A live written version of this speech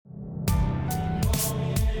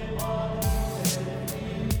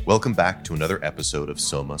Welcome back to another episode of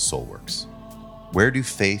Soma Soulworks. Where do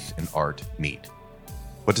faith and art meet?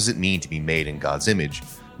 What does it mean to be made in God's image,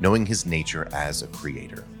 knowing his nature as a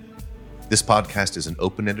creator? This podcast is an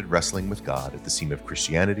open-ended wrestling with God at the seam of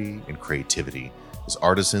Christianity and creativity as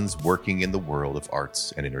artisans working in the world of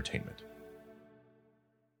arts and entertainment.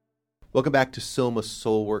 Welcome back to Soma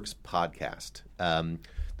Soulworks podcast.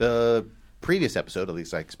 The previous episode, at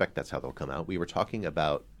least I expect that's how they'll come out, we were talking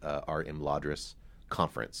about our Imladris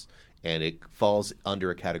conference, and it falls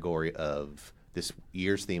under a category of this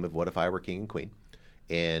year's theme of what if I were king and queen,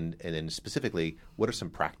 and then specifically what are some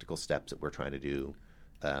practical steps that we're trying to do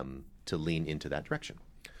to lean into that direction.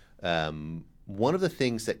 One of the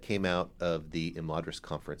things that came out of the Imladris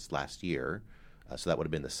conference last year, so that would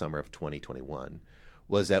have been the summer of 2021,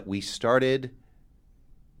 was that we started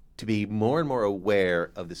to be more and more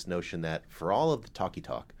aware of this notion that for all of the talky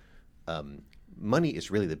talk, money is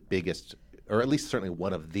really the biggest, or at least certainly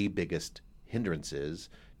one of the biggest hindrances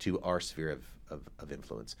to our sphere of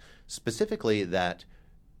influence. Specifically that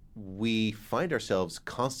we find ourselves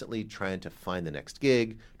constantly trying to find the next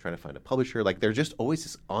gig, trying to find a publisher. Like there's just always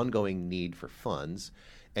this ongoing need for funds,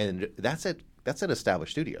 and that's at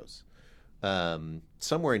established studios.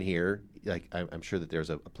 Somewhere in here, like I'm sure that there's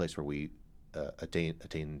a place where we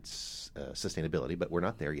attain sustainability, but we're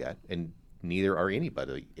not there yet, and neither are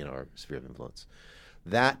anybody in our sphere of influence.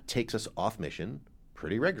 That takes us off mission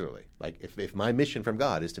pretty regularly. Like if my mission from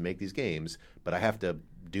God is to make these games, but I have to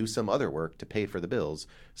do some other work to pay for the bills,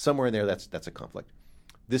 somewhere in there that's a conflict.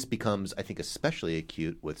 This becomes, I think, especially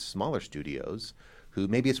acute with smaller studios who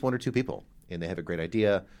maybe it's one or two people and they have a great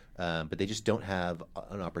idea, but they just don't have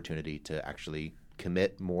an opportunity to actually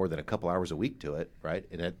commit more than a couple hours a week to it, right?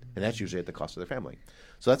 And that's usually at the cost of their family.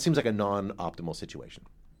 So that seems like a non-optimal situation.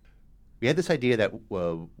 We had this idea that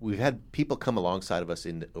we've had people come alongside of us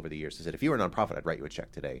over the years and said, if you were a nonprofit, I'd write you a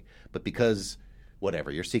check today. But because,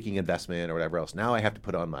 whatever, you're seeking investment or whatever else, now I have to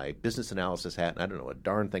put on my business analysis hat, and I don't know a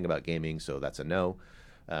darn thing about gaming, so that's a no.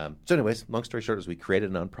 So anyways, long story short is we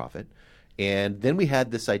created a nonprofit. And then we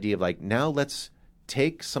had this idea of like, now let's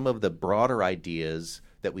take some of the broader ideas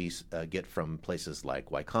that we get from places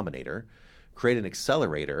like Y Combinator, create an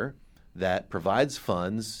accelerator that provides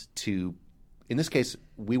funds to, in this case,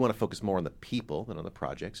 we want to focus more on the people than on the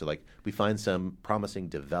project. So like we find some promising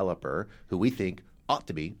developer who we think ought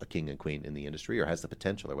to be a king and queen in the industry or has the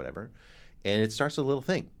potential or whatever. And it starts a little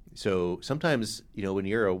thing. So sometimes, when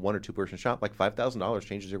you're a one or two person shop, like $5,000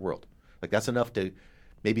 changes your world. Like that's enough to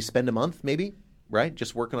maybe spend a month, maybe, right?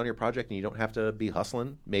 Just working on your project and you don't have to be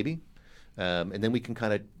hustling, maybe. And then we can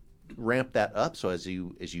kind of ramp that up. So as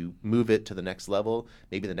you move it to the next level,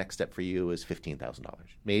 maybe the next step for you is $15,000,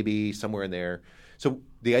 maybe somewhere in there. So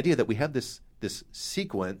the idea that we have this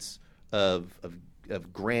sequence of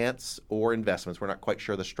grants or investments, we're not quite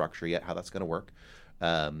sure the structure yet, how that's going to work.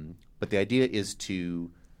 But the idea is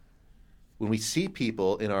to, when we see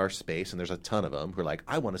people in our space, and there's a ton of them who are like,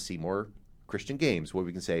 I want to see more Christian games, where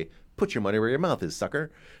we can say, put your money where your mouth is,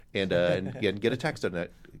 sucker, and get a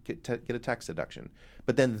tax deduction.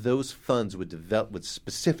 But then those funds would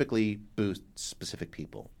specifically boost specific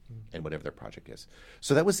people and whatever their project is.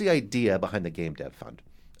 So that was the idea behind the Game Dev Fund.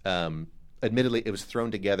 Admittedly, it was thrown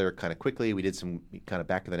together kind of quickly. We did some kind of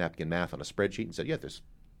back-of-the-napkin math on a spreadsheet and said, yeah,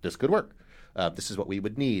 this could work. This is what we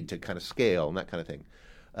would need to kind of scale and that kind of thing.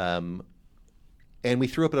 And we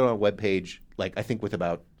threw up it on a webpage, like I think with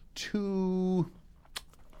about 2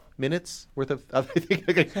 minutes worth of I think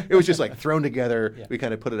it was just like thrown together. Yeah. We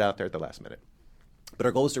kind of put it out there at the last minute. But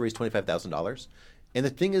our goal is to raise $25,000. And the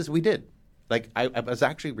thing is, we did. Like I was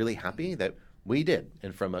actually really happy that we did.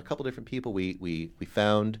 And from a couple different people, we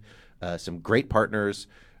found some great partners.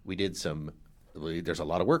 We did there's a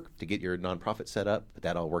lot of work to get your nonprofit set up, but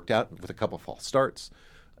that all worked out with a couple false starts.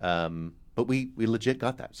 But we legit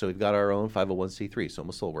got that. So we've got our own 501c3,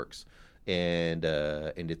 Soma Soulworks. And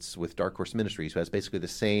it's with Dark Horse Ministries, who has basically the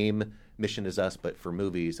same mission as us, but for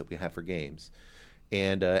movies that we have for games.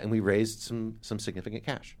 And we raised some significant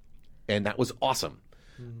cash. And that was awesome.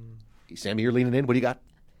 Sammy, you're leaning in. What do you got?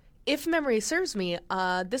 If memory serves me,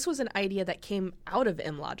 this was an idea that came out of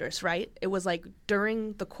Imladris, right? It was like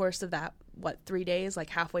during the course of that, 3 days, like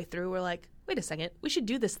halfway through, we're like, wait a second, we should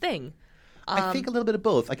do this thing. I think a little bit of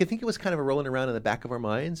both. Like I think it was kind of a rolling around in the back of our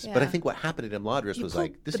minds, but I think what happened at Imladris was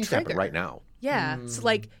like, this needs to happen right now. Yeah. So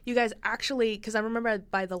like you guys actually, because I remember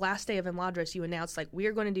by the last day of Imladris, you announced like, we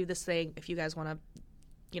are going to do this thing if you guys want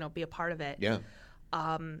to, be a part of it. Yeah.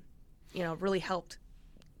 Really helped.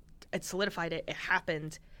 It solidified it. It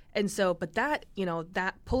happened. And so, but that,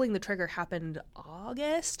 that pulling the trigger happened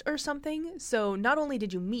August or something. So not only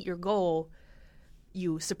did you meet your goal,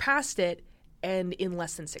 you surpassed it, and in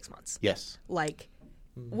less than 6 months. Yes. Like,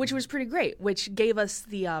 which was pretty great, which gave us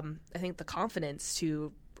the, I think, the confidence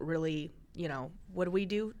to really, what do we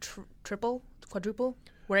do? Quadruple?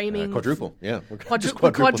 We're aiming Quadruple, yeah.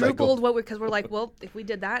 Quadrupled because we're like, well, if we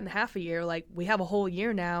did that in half a year, like we have a whole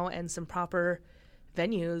year now and some proper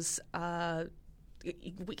venues,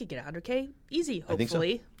 we could get 100K easy, hopefully. I think so.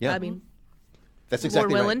 Yeah. I mean, that's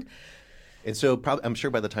exactly Lord willing. Right. And so I'm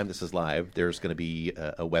sure by the time this is live, there's going to be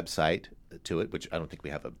a website to it, which I don't think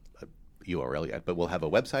we have a URL yet, but we'll have a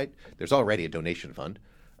website. There's already a donation fund.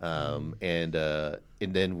 And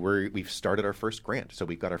then we've started our first grant. So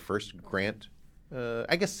we've got our first grant,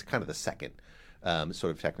 I guess kind of the second,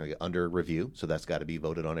 sort of technically under review. So that's got to be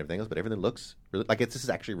voted on, everything else. But everything looks really like this is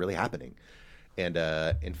actually really happening.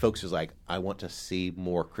 And folks is like, I want to see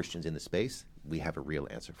more Christians in the space. We have a real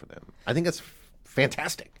answer for them. I think that's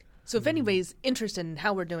fantastic. So if anybody's interested in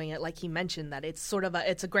how we're doing it, like he mentioned, that it's sort of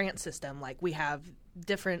it's a grant system. Like we have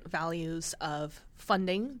different values of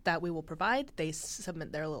funding that we will provide. They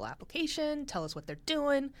submit their little application, tell us what they're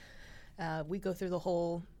doing. We go through the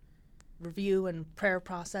whole review and prayer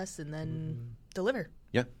process and then deliver.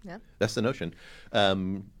 Yeah, that's the notion.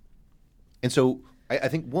 And so I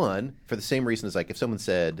think, one, for the same reason as like if someone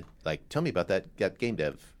said, like, tell me about that game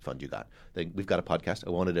dev fund you got. We've got a podcast.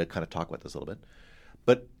 I wanted to kind of talk about this a little bit.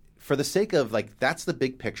 But for the sake of, like, that's the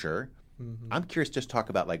big picture, I'm curious to just talk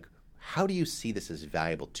about, like, how do you see this as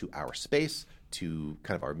valuable to our space, to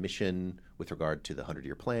kind of our mission with regard to the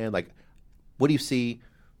 100-year plan? Like, what do you see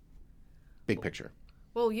big picture?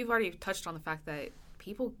 Well, you've already touched on the fact that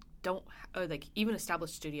people don't, like, even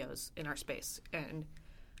established studios in our space, and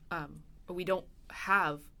we don't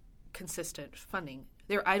have consistent funding.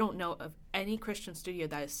 I don't know of any Christian studio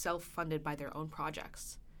that is self-funded by their own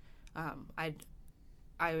projects.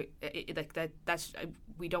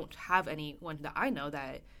 We don't have anyone that I know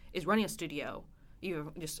that is running a studio,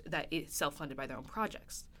 even just that is self-funded by their own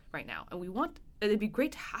projects right now. And it'd be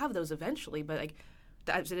great to have those eventually, but like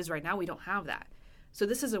as it is right now, we don't have that. So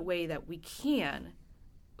this is a way that we can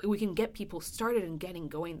get people started and getting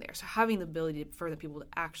going there. So having the ability for the people to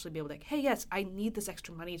actually be able to, like, hey, yes, I need this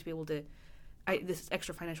extra money to be able to, this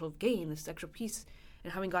extra financial gain, this extra piece.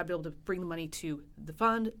 And having God be able to bring the money to the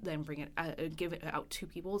fund, then bring it, give it out to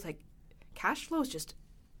people. It's like cash flow is just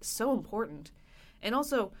so important. And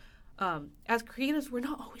also, as creatives, we're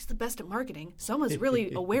not always the best at marketing. Someone's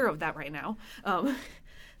really aware of that right now.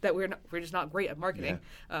 That we're just not great at marketing.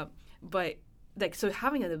 Yeah. But like, so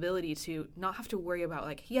having an ability to not have to worry about,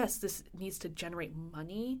 like, yes, this needs to generate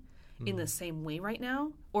money in the same way right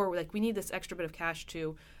now, or like we need this extra bit of cash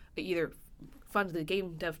to either fund the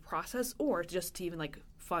game dev process or just to even like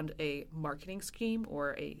fund a marketing scheme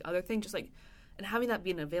or a other thing, just like, and having that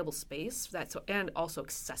be an available space and also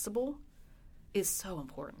accessible is so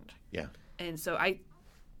important. Yeah. And so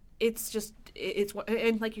it's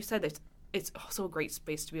and like you said, it's also a great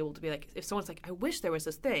space to be able to be like, if someone's like, I wish there was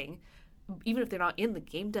this thing, even if they're not in the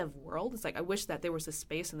game dev world, it's like, I wish that there was this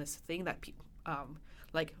space and this thing that people,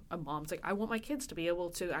 like a mom's like, I want my kids to be able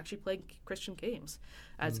to actually play Christian games.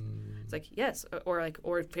 It's like, yes,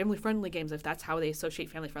 or family friendly games. If that's how they associate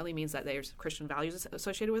family friendly, means that there's Christian values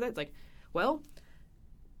associated with it. It's like, well,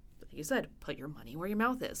 like you said, put your money where your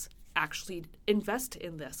mouth is. Actually invest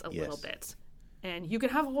in this a little bit. And you can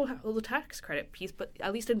have a little tax credit piece, but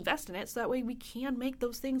at least invest in it so that way we can make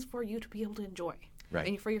those things for you to be able to enjoy. Right.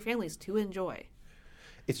 And for your families to enjoy.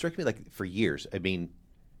 It struck me like for years,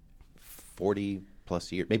 40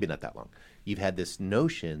 plus years, maybe not that long, you've had this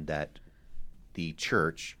notion that the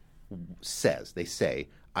church they say,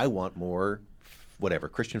 I want more, whatever,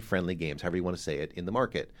 Christian-friendly games, however you want to say it, in the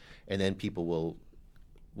market. And then people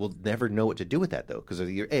will never know what to do with that, though, because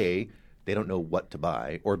either A, they don't know what to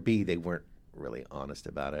buy, or B, they weren't really honest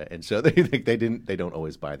about it. And so they don't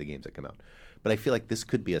always buy the games that come out. But I feel like this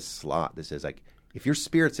could be a slot that says, like, if your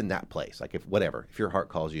spirit's in that place, like if your heart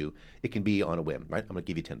calls you, it can be on a whim, right? I'm going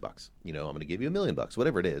to give you $10. I'm going to give you $1 million,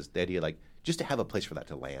 whatever it is. The idea, like, just to have a place for that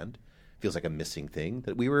to land feels like a missing thing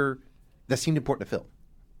that seemed important to fill.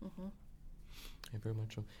 Mm-hmm. Yeah, very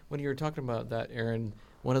much so. When you were talking about that, Aaron,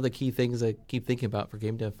 one of the key things I keep thinking about for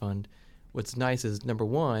Game Dev Fund, what's nice is, number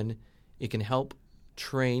one, it can help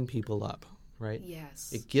train people up, right?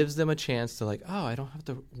 Yes. It gives them a chance to, like, I don't have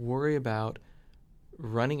to worry about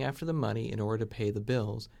running after the money in order to pay the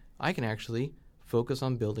bills. I can actually focus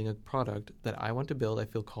on building a product that I want to build, I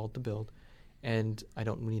feel called to build, and I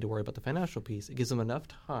don't need to worry about the financial piece. It gives them enough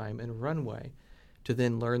time and runway to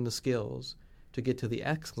then learn the skills to get to the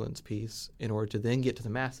excellence piece in order to then get to the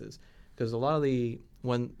masses. Because a lot of the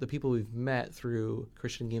people we've met through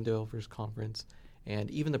Christian Game Developers Conference and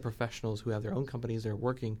even the professionals who have their own companies that are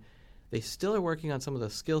working, they still are working on some of the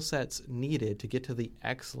skill sets needed to get to the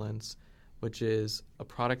excellence, which is a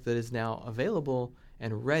product that is now available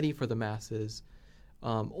and ready for the masses.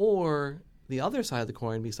 Or the other side of the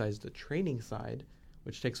coin, besides the training side,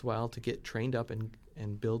 which takes a while to get trained up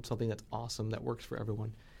and build something that's awesome that works for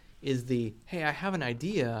everyone, is the, hey, I have an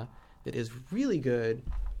idea that is really good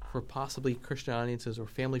for possibly Christian audiences or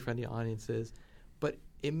family-friendly audiences, but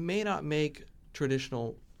it may not make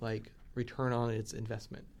traditional like return on its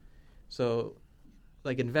investment. So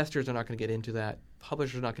like investors are not going to get into that.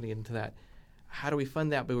 Publishers are not going to get into that. How do we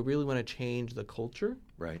fund that? But we really want to change the culture.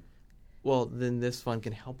 Right. Well, then this fund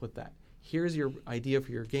can help with that. Here's your idea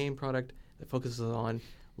for your game product that focuses on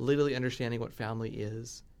literally understanding what family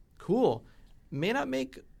is. Cool. May not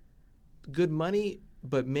make good money,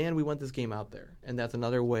 but man, we want this game out there. And that's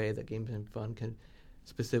another way that Game Dev Fund can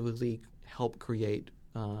specifically help create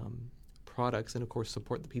products and, of course,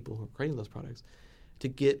 support the people who are creating those products to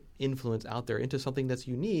get influence out there into something that's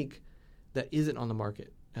unique that isn't on the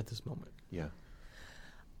market at this moment. Yeah.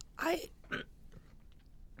 I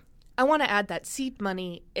want to add that seed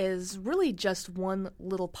money is really just one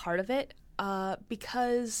little part of it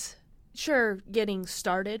because, sure, getting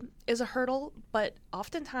started is a hurdle, but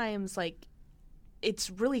oftentimes, like, it's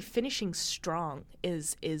really finishing strong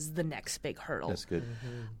is the next big hurdle. That's good.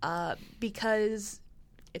 Because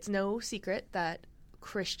it's no secret that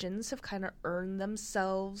Christians have kind of earned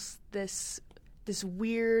themselves this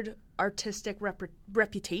weird artistic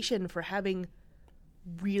reputation for having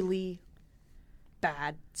really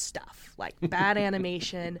bad stuff, like bad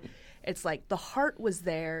animation. It's like the heart was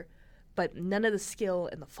there, but none of the skill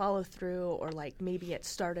and the follow through, or like maybe it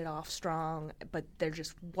started off strong, but there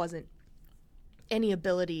just wasn't any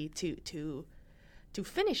ability to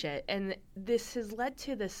finish it. And this has led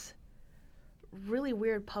to this really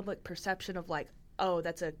weird public perception of like, oh,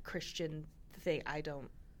 that's a Christian thing.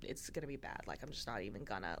 It's going to be bad. Like, I'm just not even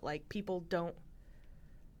gonna. Like, people don't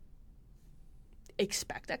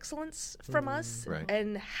expect excellence from us. Right.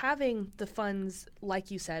 And having the funds,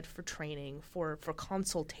 like you said, for training, for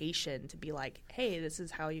consultation, to be like, hey, this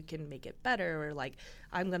is how you can make it better, or like,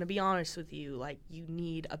 I'm going to be honest with you, like, you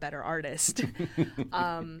need a better artist.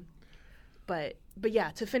 But yeah,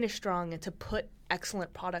 to finish strong and to put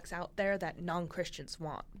excellent products out there that non-Christians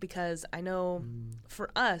want. Because I know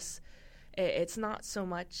for us, it's not so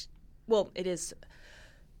much, well, it is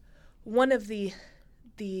one of the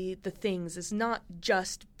things is not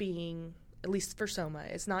just being, at least for Soma,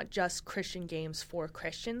 it's not just Christian games for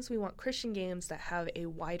Christians. We want Christian games that have a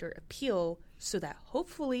wider appeal so that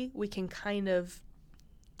hopefully we can kind of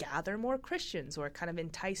gather more Christians or kind of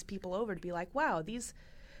entice people over to be like, wow, these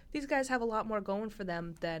guys have a lot more going for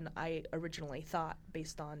them than I originally thought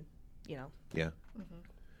based on, Yeah. Mm-hmm.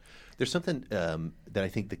 There's something that I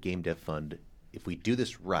think the Game Dev Fund, if we do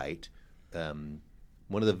this right, one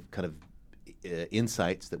of the kind of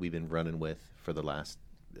insights that we've been running with for the last,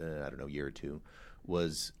 year or two,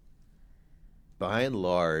 was by and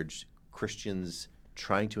large, Christians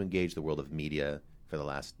trying to engage the world of media for the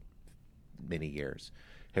last many years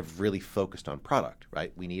have really focused on product,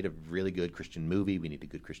 right? We need a really good Christian movie. We need a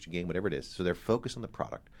good Christian game, whatever it is. So they're focused on the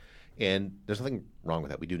product. And there's nothing wrong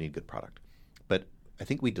with that. We do need good product. But I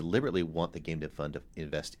think we deliberately want the Game Dev Fund to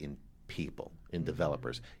invest in people, in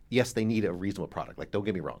developers. Yes, they need a reasonable product. Like, don't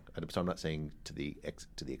get me wrong. So I'm not saying to the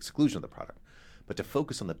exclusion of the product. But to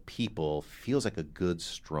focus on the people feels like a good,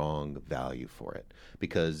 strong value for it.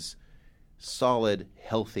 Because solid,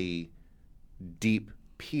 healthy, deep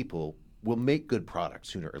people will make good products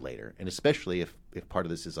sooner or later. And especially if part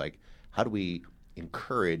of this is like, how do we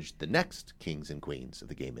encourage the next kings and queens of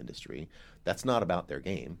the game industry? That's not about their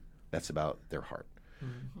game. That's about their heart.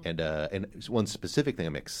 Mm-hmm. And one specific thing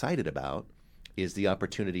I'm excited about is the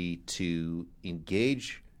opportunity to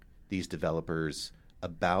engage these developers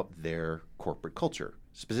about their corporate culture.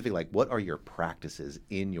 Specifically, like, what are your practices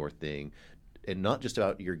in your thing, and not just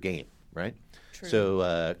about your game, right? True.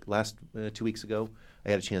 So last 2 weeks ago,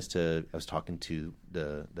 I was talking to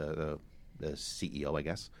the CEO, I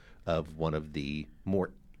guess, of one of the more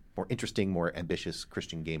interesting, more ambitious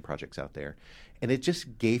Christian game projects out there. And it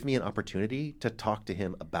just gave me an opportunity to talk to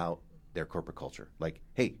him about their corporate culture. Like,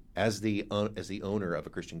 hey, as the owner of a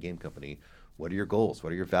Christian game company, what are your goals?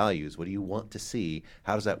 What are your values? What do you want to see?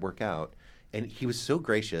 How does that work out? And he was so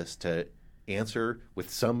gracious to answer with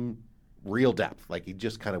some real depth. Like, he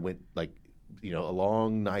just kind of went like, a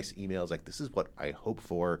long, nice emails like, this is what I hope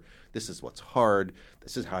for. This is what's hard.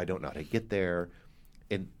 This is how I don't know how to get there.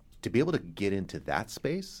 And to be able to get into that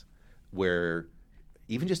space where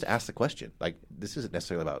even just to ask the question, like, this isn't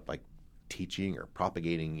necessarily about like teaching or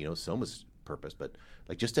propagating, Soma's purpose, but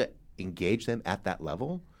like just to engage them at that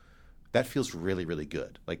level, that feels really, really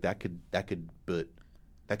good. Like that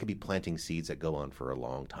could be planting seeds that go on for a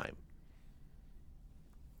long time.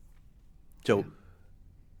 So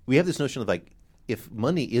we have this notion of like, if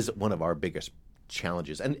money is one of our biggest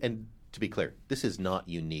challenges, and to be clear, this is not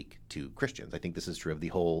unique to Christians. I think this is true of the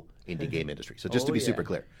whole indie game industry. So just to be super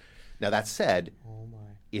clear. Now that said,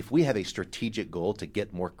 if we have a strategic goal to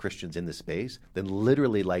get more Christians in the space, then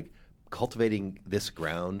literally like cultivating this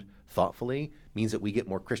ground thoughtfully means that we get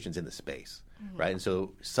more Christians in the space, right? And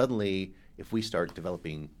so suddenly, if we start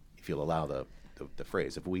developing, if you'll allow the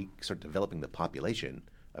phrase, if we start developing the population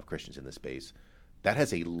of Christians in the space, that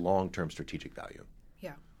has a long-term strategic value.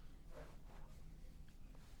 Yeah.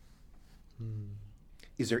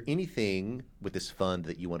 Is there anything with this fund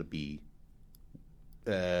that you want to be,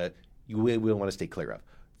 you will want to stay clear of?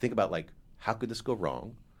 Think about like, how could this go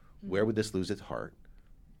wrong? Where would this lose its heart?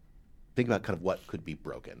 Think about kind of what could be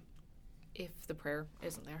broken. If the prayer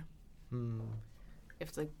isn't there.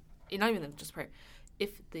 If the, not even just prayer,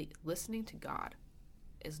 if the listening to God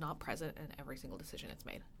is not present in every single decision it's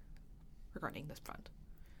made regarding this fund.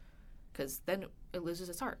 Because then it loses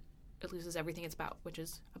its heart. It loses everything it's about, which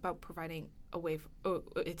is about providing a way for,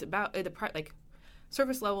 it's about, like,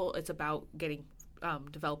 surface level, it's about getting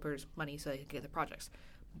developers money so they can get their projects.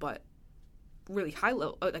 But really high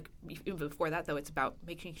level, like, even before that, though, it's about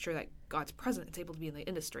making sure that God's present, it's able to be in the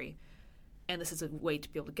industry. And this is a way to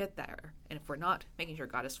be able to get there. And if we're not making sure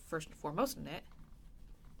God is first and foremost in it,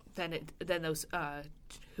 then those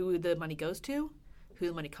who the money goes to, who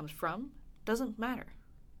the money comes from, doesn't matter.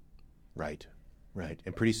 Right.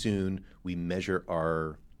 And pretty soon we measure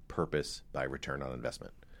our purpose by return on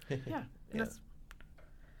investment. Yeah.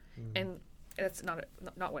 And that's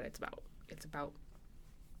not what it's about. It's about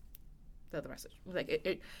the other message.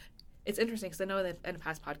 Like it's interesting because I know that in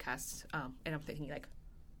past podcasts, and I'm thinking like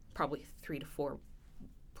probably 3 to 4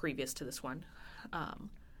 previous to this one,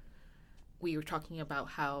 we were talking about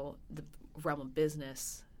how the realm of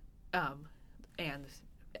business and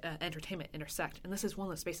entertainment intersect, and this is one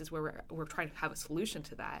of the spaces where we're trying to have a solution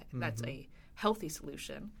to that. That's a healthy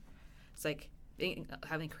solution. It's like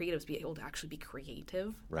having creatives be able to actually be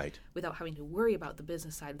creative, right, without having to worry about the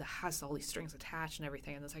business side that has all these strings attached and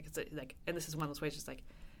everything. And it's like, and this is one of those ways, just like,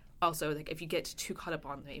 also like if you get too caught up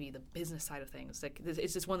on maybe the business side of things, like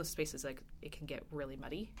it's just one of those spaces like it can get really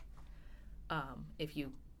muddy. If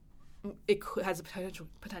you, it has a potential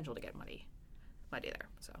to get muddy there.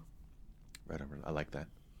 So, right on. I like that.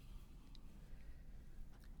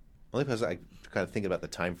 Only because I kind of think about the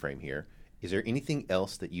time frame here. Is there anything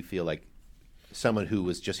else that you feel like someone who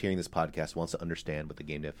was just hearing this podcast wants to understand what the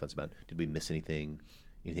Game Dev Fund's about? Did we miss anything?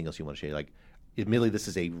 Anything else you want to share? Like, admittedly, this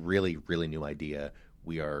is a really, really new idea.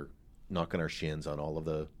 We are knocking our shins on all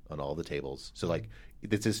the tables. So, like,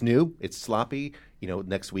 this is new. It's sloppy.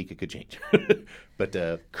 Next week it could change.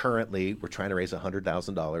 But currently, we're trying to raise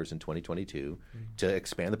 $100,000 in 2022 to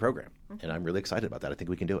expand the program, and I'm really excited about that. I think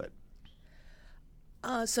we can do it.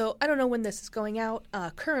 So I don't know when this is going out.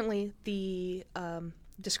 Currently, the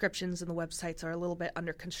descriptions and the websites are a little bit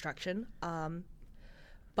under construction.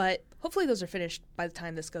 But hopefully those are finished by the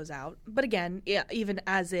time this goes out. But again, even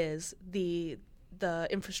as is, the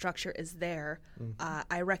infrastructure is there.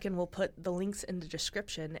 I reckon we'll put the links in the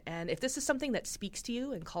description. And if this is something that speaks to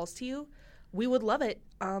you and calls to you, we would love it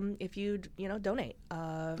if you'd, donate.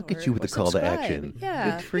 Look at you with the call to action.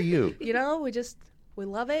 Yeah. Good for you. We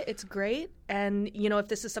love it. It's great. And, if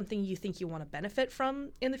this is something you think you want to benefit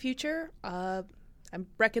from in the future, I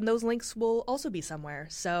reckon those links will also be somewhere.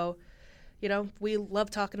 So, we love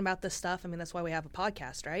talking about this stuff. I mean, that's why we have a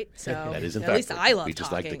podcast, right? So that is, in at fact, least I love we just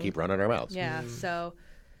talking. like to keep running our mouths. Yeah. So,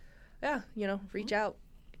 yeah, reach out.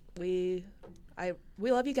 We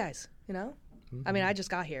love you guys, I mean, I just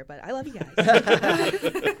got here, but I love you guys.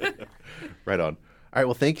 Right on. All right.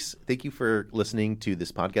 Well, thanks. Thank you for listening to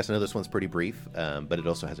this podcast. I know this one's pretty brief, but it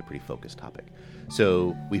also has a pretty focused topic.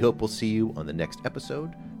 So we hope we'll see you on the next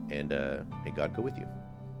episode, and may God go with you.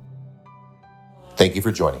 Thank you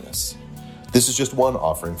for joining us. This is just one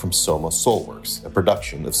offering from Soma Soulworks, a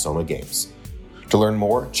production of Soma Games. To learn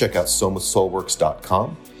more, check out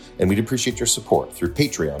somasoulworks.com, and we'd appreciate your support through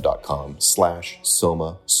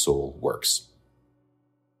patreon.com/Soma Soulworks.